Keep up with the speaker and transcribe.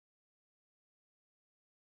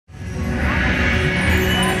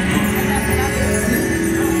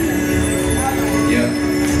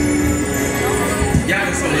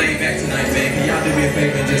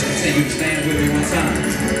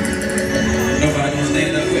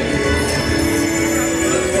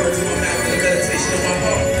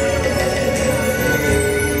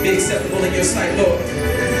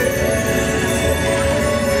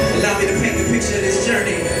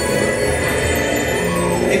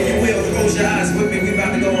Close your eyes with me, we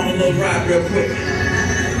about to go on a little ride real quick.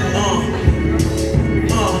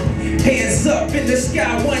 Hands up in the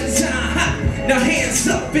sky one time, ha. Now hands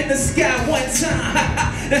up in the sky one time, ha,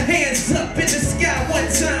 ha. Now hands up in the sky one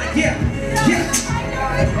time, yeah, yeah.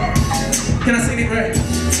 Can I sing it right?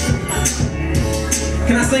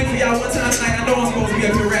 Can I sing for y'all one time tonight? I know I'm supposed to be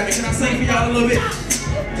up here rapping. Can I sing for y'all a little bit?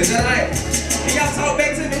 Is that right? Can y'all talk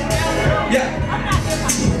back to me? Yeah.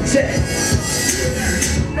 Check.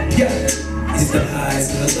 Yeah. It's the highs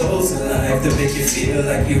and the lows in life that make you feel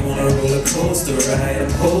like you want a roller coaster ride.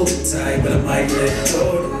 I'm holding tight, but I might let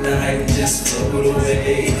go tonight and just float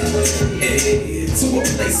away. Hey, to a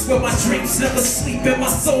place where my dreams never sleep and my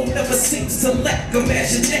soul never seems to lack.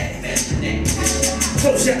 Imagine that.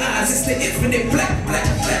 Close your eyes, it's the infinite black, black,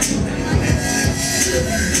 black.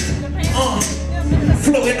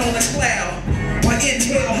 Floating on a cloud. My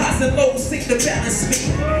inhale, highs and lows seem to balance me.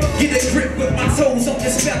 Get a grip with my toes on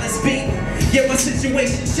this balance beat. Yeah, my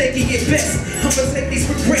situation's shaky at best. I'ma take these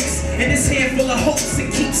regrets and this handful of hopes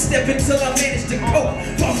and keep stepping till I manage to cope.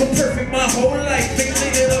 Far from perfect my whole life, been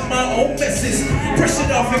cleaning up my own messes. Brush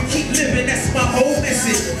it off and keep living, that's my whole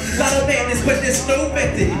message. Lot of madness, but there's no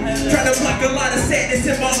method. Try to block a lot of sadness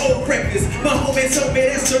in my old practice. My homie told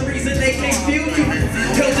me that's the reason they can't feel you.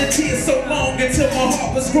 Held the tears so long until my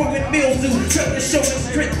heart was growing mildew. Felt the showing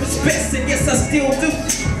strength was best, and yes I still do.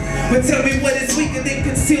 But tell me what is weaker than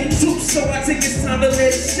concealed truth, so I think it's time to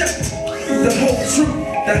let it show. The whole truth,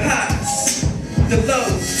 the highs, the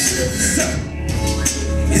lows. So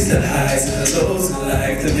it's the highs and the lows in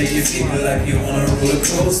life that make you feel like you want a roller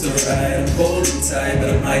coaster ride. I'm holding tight,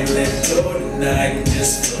 but I might let go tonight and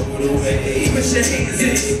just float away. Put your hands in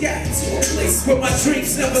the sky to a place where my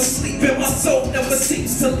dreams never sleep and my soul never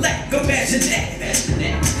seems to lack. Imagine that.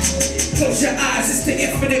 Close your eyes, it's the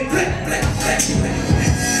infinite black, black, black, black.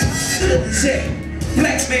 Check.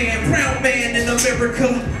 Black man, brown man in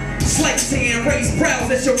America. Slight tan, raised brows,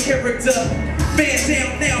 that's your character. Man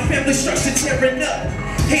down now, family structure tearing up.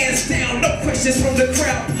 Hands down, no questions from the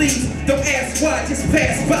crowd, please. Don't ask why, just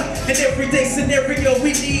pass by. An everyday scenario,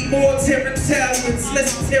 we need more terror talents,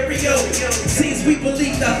 less stereo. Seems we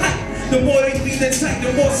believe the hype. The more they be the type,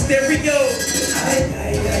 the more stereo.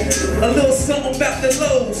 A little something about the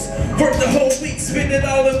lows. Work the whole week, spend it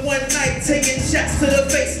all in one night. Taking shots to the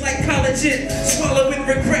face like collagen. Swallowing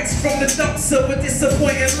regrets from the thoughts of a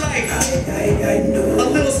disappointing life. A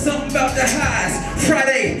little something about the highs.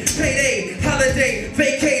 Friday, payday, holiday,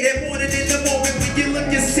 vacay. That morning in the moment when you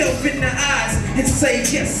look yourself in the eyes and say,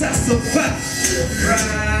 yes, I survived.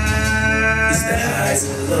 It's the highs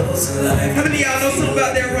and the lows in life. How many of y'all know something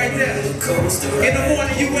about that right there? In the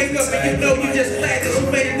morning you wake up and you know you just glad that you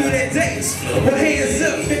made it through that day. Well, hands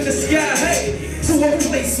up in the sky, hey, to a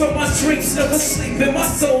place where my dreams never sleep and my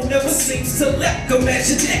soul never seems to lack.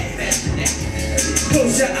 Imagine that.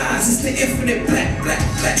 Close your eyes, it's the infinite black, black,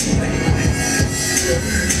 black, black.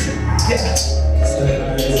 Yeah. It's the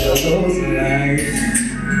highs and the lows in life.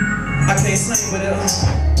 I can't sing, but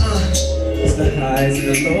it's the highs and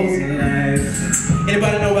the lows in life.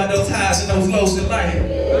 Anybody know about those highs and those lows in life?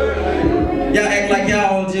 Y'all act like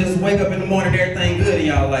y'all just wake up in the morning and everything good in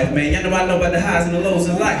y'all life, man. Y'all nobody know about the highs and the lows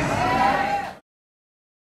in life.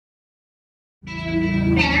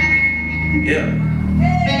 Yeah.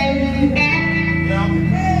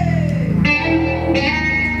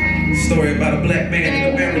 Story about a black man in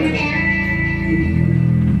America.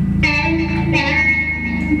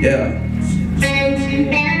 Yeah.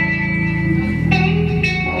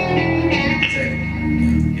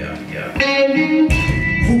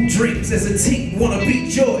 Who dreams as a teen wanna be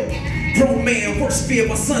Joy? Grown man, worst fear,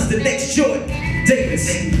 my son's the next Joy Davis,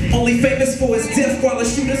 only famous for his death while the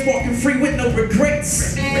shooter's walking free with no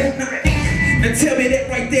regrets. Now tell me that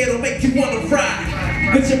right there don't make you wanna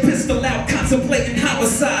ride with your pistol out contemplating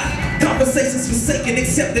homicide. Conversations forsaken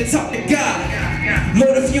except to talk to God.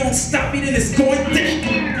 Lord, if you don't stop me, then it's going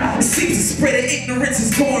down. It seems the spread of ignorance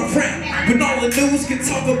is going round. When all the news can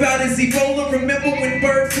talk about is Ebola. Remember when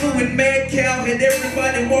bird flu and mad cow had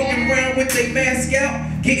everybody walking around with their mask out,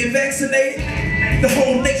 getting vaccinated? The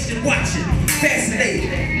whole nation watching,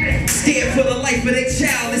 fascinated, scared for the life of their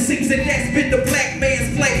child. It seems that that's been the black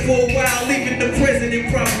man's plight for a while. Leaving the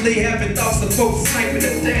president probably having thoughts of folks sniping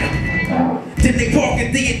us down. Then they bark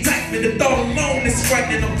at the indictment. The thought alone is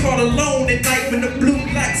frightening. I'm caught alone at night when the blue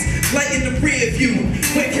lights light in the rear view.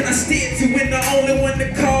 Where can I stand to when the only one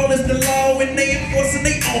to call is the law and they enforcing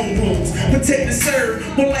their own rules? Protect and serve,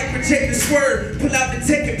 more like protect and swerve. Pull out the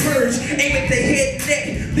tech and purge, aim at their head and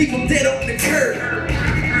neck, leave them dead on the curb.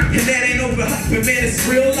 And that ain't overhyping, man, it's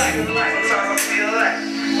real life. Sometimes I feel like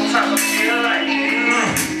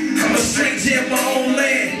I'm a stranger in my own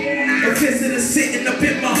land. If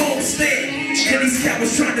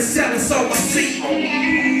see.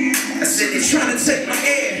 I said they're trying to take my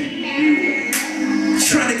air,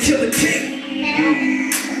 trying to kill a king.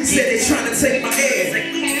 Said they're trying to take my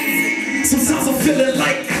air. Sometimes I'm feeling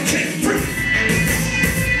like I can't breathe.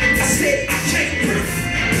 I said I can't breathe.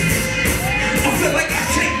 I feel like I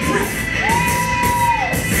can't breathe.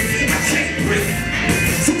 I can't breathe.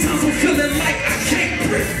 Sometimes I'm feeling like I can't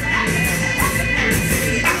breathe.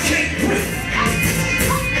 I can't breathe.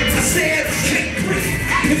 I said I can't breathe.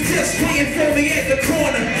 If just playing for me at the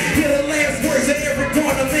corner, hear the last words of every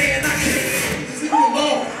corner, man, I can't. Leave me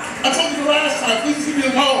alone. I told you the last time, please leave me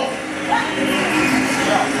alone.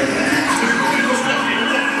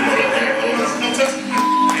 Don't touch me.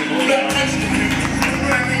 Don't touch me.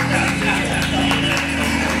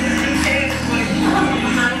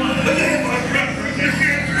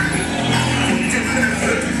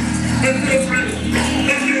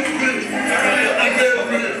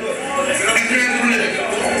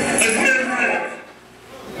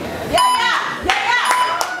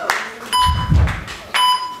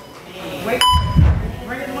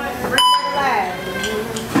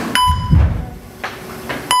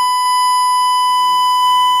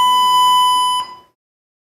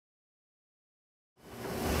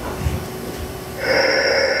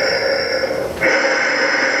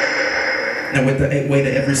 Now with the weight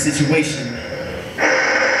of every situation,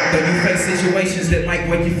 though you face situations that might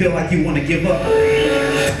make you feel like you want to give up,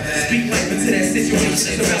 speak life into that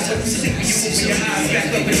situation. It's about what you see when you open your eyes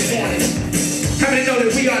back up in the morning. How many know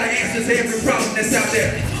that we are the answer to every problem that's out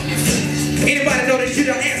there? Anybody know that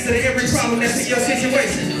you're the answer to every problem that's in your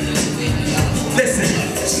situation? Listen.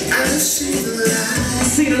 I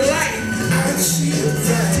see the light. See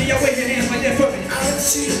y'all wave your hands like that for me.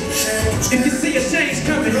 If you see a change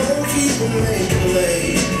coming,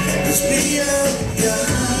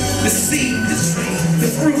 the seed, the dream, the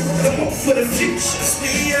fruit, the hope for the future.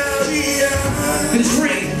 The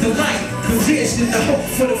dream, the light, the vision, the hope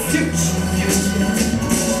for the future.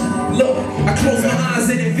 Look, I close my eyes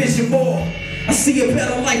and envision more. I see a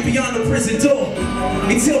better life beyond the prison door.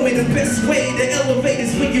 They tell me the best way to elevate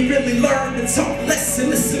is when you really learn to talk less and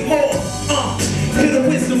listen more. Hear the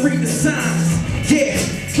wisdom, read the signs. Yeah,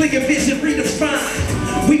 clear your vision,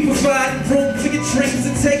 redefine. We provide room for your dreams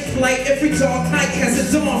to take flight. Every dark night has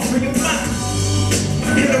a dawn for your mind.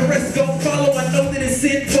 And the rest gon' follow. I know that it's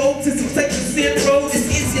in vogue. Since I'm taking the sin road, it's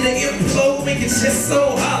easy to implode. Make your chest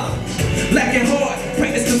so hollow. Lacking hard,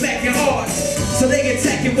 practice the backing hard. So they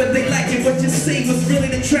attacking what they lacking. What you see was really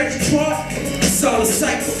the tragic part. It's all a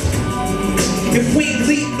cycle. If we ain't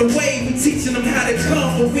leading the way, we teaching them how to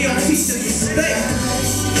come, but we don't teach them to stay.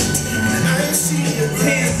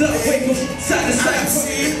 Hands up, wave them side to side. I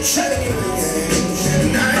see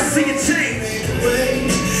a change.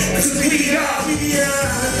 Cause we are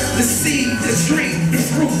the seed, the dream, the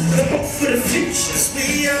fruit, the hope for the future.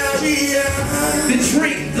 The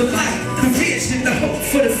dream, the light, the vision, the hope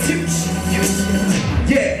for the future.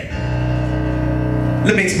 Yeah.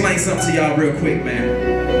 Let me explain something to y'all real quick, man.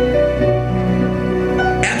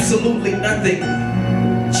 Absolutely nothing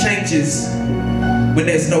changes when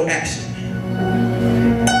there's no action.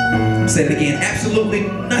 Say it again. Absolutely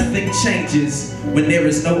nothing changes when there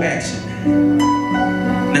is no action.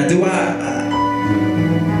 Now, do I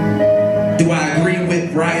agree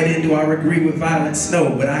with rioting? Do I agree with violence? No,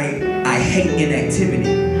 but I hate inactivity.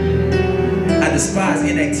 I despise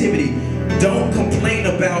inactivity. Don't complain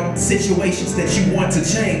about situations that you want to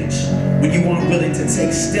change when you aren't willing to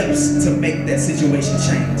take steps to make that situation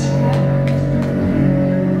change.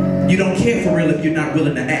 You don't care for real if you're not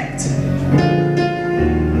willing to act.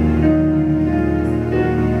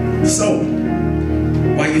 So,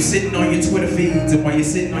 while you're sitting on your Twitter feeds and while you're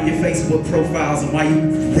sitting on your Facebook profiles and while you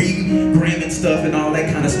re-gramming stuff and all that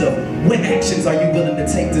kind of stuff, what actions are you willing to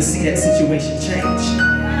take to see that situation change?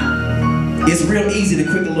 It's real easy to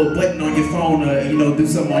click a little button on your phone or, do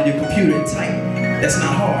something on your computer and type. That's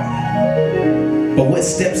not hard. But what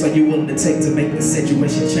steps are you willing to take to make the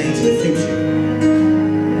situation change in the future?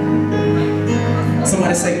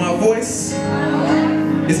 Somebody say, my voice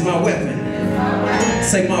is my weapon.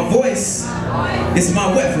 Say, my voice is my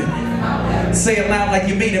weapon. Say it loud like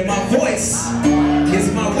you mean it. My voice is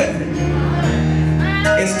my weapon.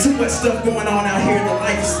 There's too much stuff going on out here in the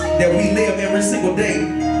lives that we live every single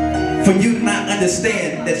day for you to not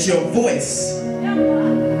understand that your voice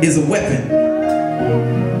is a weapon.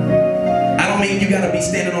 I don't mean you gotta be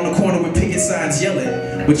standing on the corner with picket signs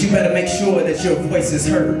yelling, but you better make sure that your voice is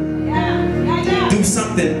heard. Do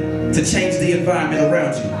something to change the environment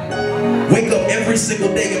around you. Wake up every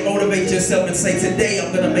single day and motivate yourself and say, today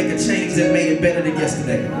I'm gonna make a change that made it better than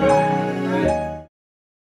yesterday.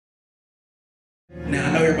 Now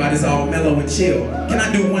I know know everybody's all mellow and chill. Can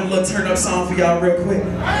I do one little turn up song for y'all real quick?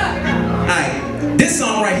 Alright, this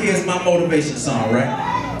song right here is my motivation song, right?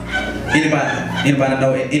 Anybody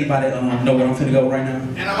know where I'm finna go right now?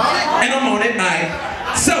 And I'm on it.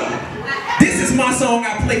 Alright. So, this is my song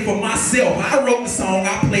I play for myself. I wrote the song,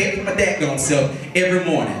 I play it for my dadgone self every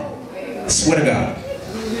morning. I swear to God.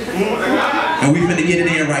 And we finna get it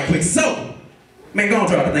in right quick. So, man, go on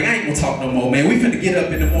drop the thing. I ain't gonna talk no more, man. We finna get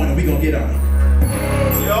up in the morning. We gonna get on.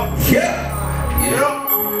 Yeah.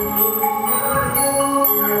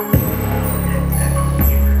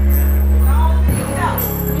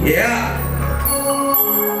 Yeah.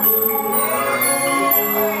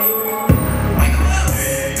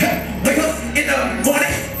 Wake up in the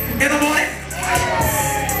morning, and I'm on it.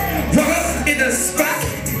 Woke up in the spot,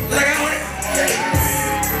 like I'm on it.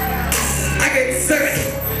 I can serve it,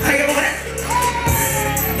 I can on it.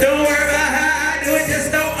 Don't worry about how I do it,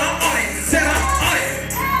 just know I'm on it. Said I'm on it.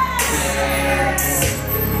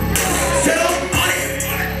 Said I'm on it.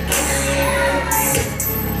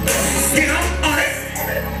 Get on it.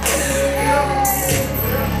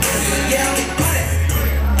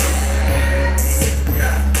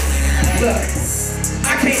 Look,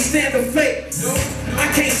 I can't stand the fake. I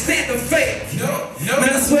can't stand the fake. Man,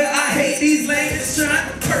 I swear I hate these lames trying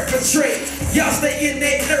to perpetrate. Y'all stay in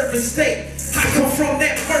that nervous state. I come from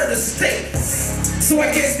that murder state. So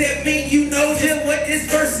I guess that mean you know just what this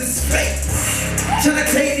verse is fake. Trying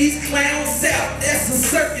to take these clowns out, that's a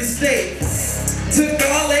circus stage. Took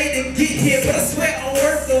all day to get here, but I swear I'm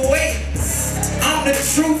worth the wait. I'm the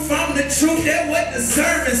truth, that's what the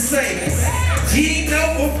sermon say. You ain't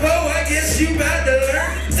know before, I guess you about to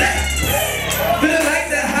learn today. Feel like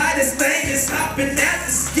the hottest thing is hopping out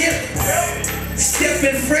the skip.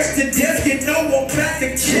 Stepping fresh to death, you know I'm about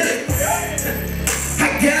to kill it. I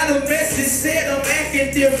got a message, said I'm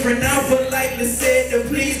acting different. I politely said to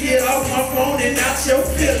please get off my phone and out your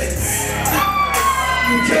feelings.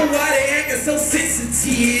 Yo, why they acting so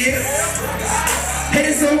sensitive?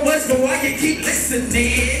 Hate so much, but why you keep listening?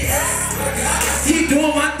 Keep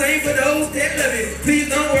doing my thing for those that love it. Please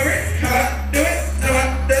don't worry how I do it, how I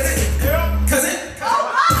does it. Cause it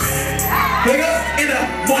wake up in the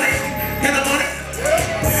morning, and I'm on it.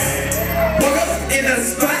 Woke up in the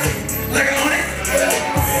spot, like I'm on it.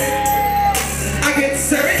 I can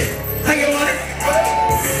serve it, I can want it.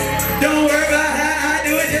 Don't worry about how I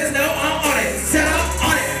do it, just know I'm on it. Set up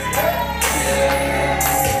on it.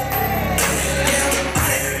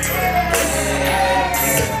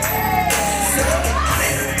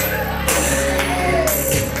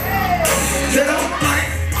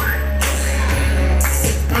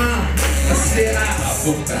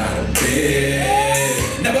 Up out of bed,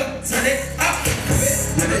 never turn it up,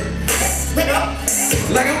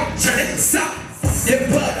 like I'm turning south. That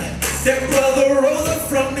brother Rosa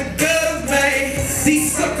from the gutter, man.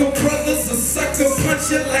 These sucker brothers are sucker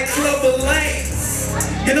punching like Clubber Lane.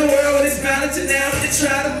 In a world that's balancing now, they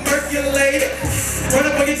try to percolate it. Run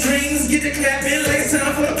up on your dreams, get the clapping like it's time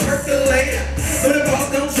for the percolator. But the boss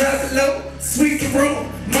don't drive it low, sweep the room,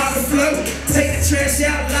 mop the floor, take the trash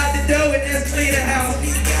out, lock the door, and that's clean the house.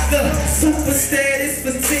 The super status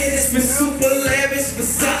for tennis with super lavish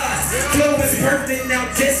facades. Flow is birthing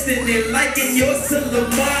out destiny, liking yours to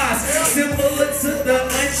Lamar's. Similar to the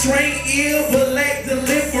untrained ill black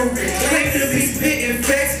delivery. Claim to be spitting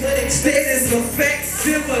facts, but instead it's a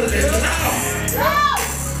facsimile.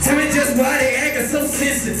 Tell me just why they acting so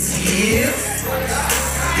sensitive.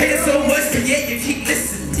 Hate it so much, but yet you keep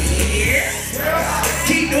listening.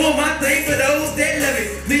 Keep doing my thing for those that love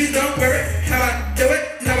it. Please don't worry how I do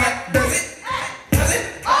it, how I does it. Does it?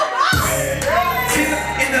 Sit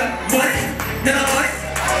up in the morning, then I'm on it.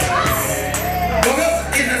 Woke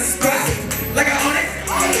up in the spot, like I'm on it.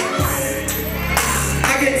 I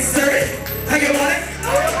can serve it, I can want it.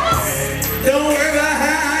 Don't worry about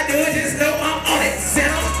how I do it, just know I'm on it.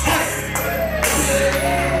 Set up on it.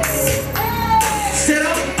 Set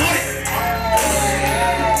up on it.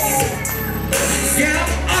 Get up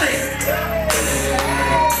on it.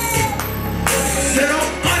 Set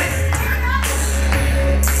up on it.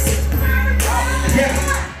 Yeah.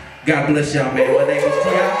 God bless y'all, man. My name is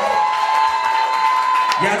G.I.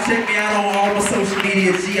 Y'all check me out on all my social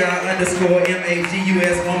media, GI_MAGUS.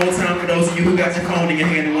 One more time for those of you who got your phone in your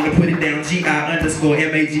hand and want to put it down,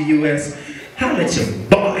 GI_MAGUS. Holla at your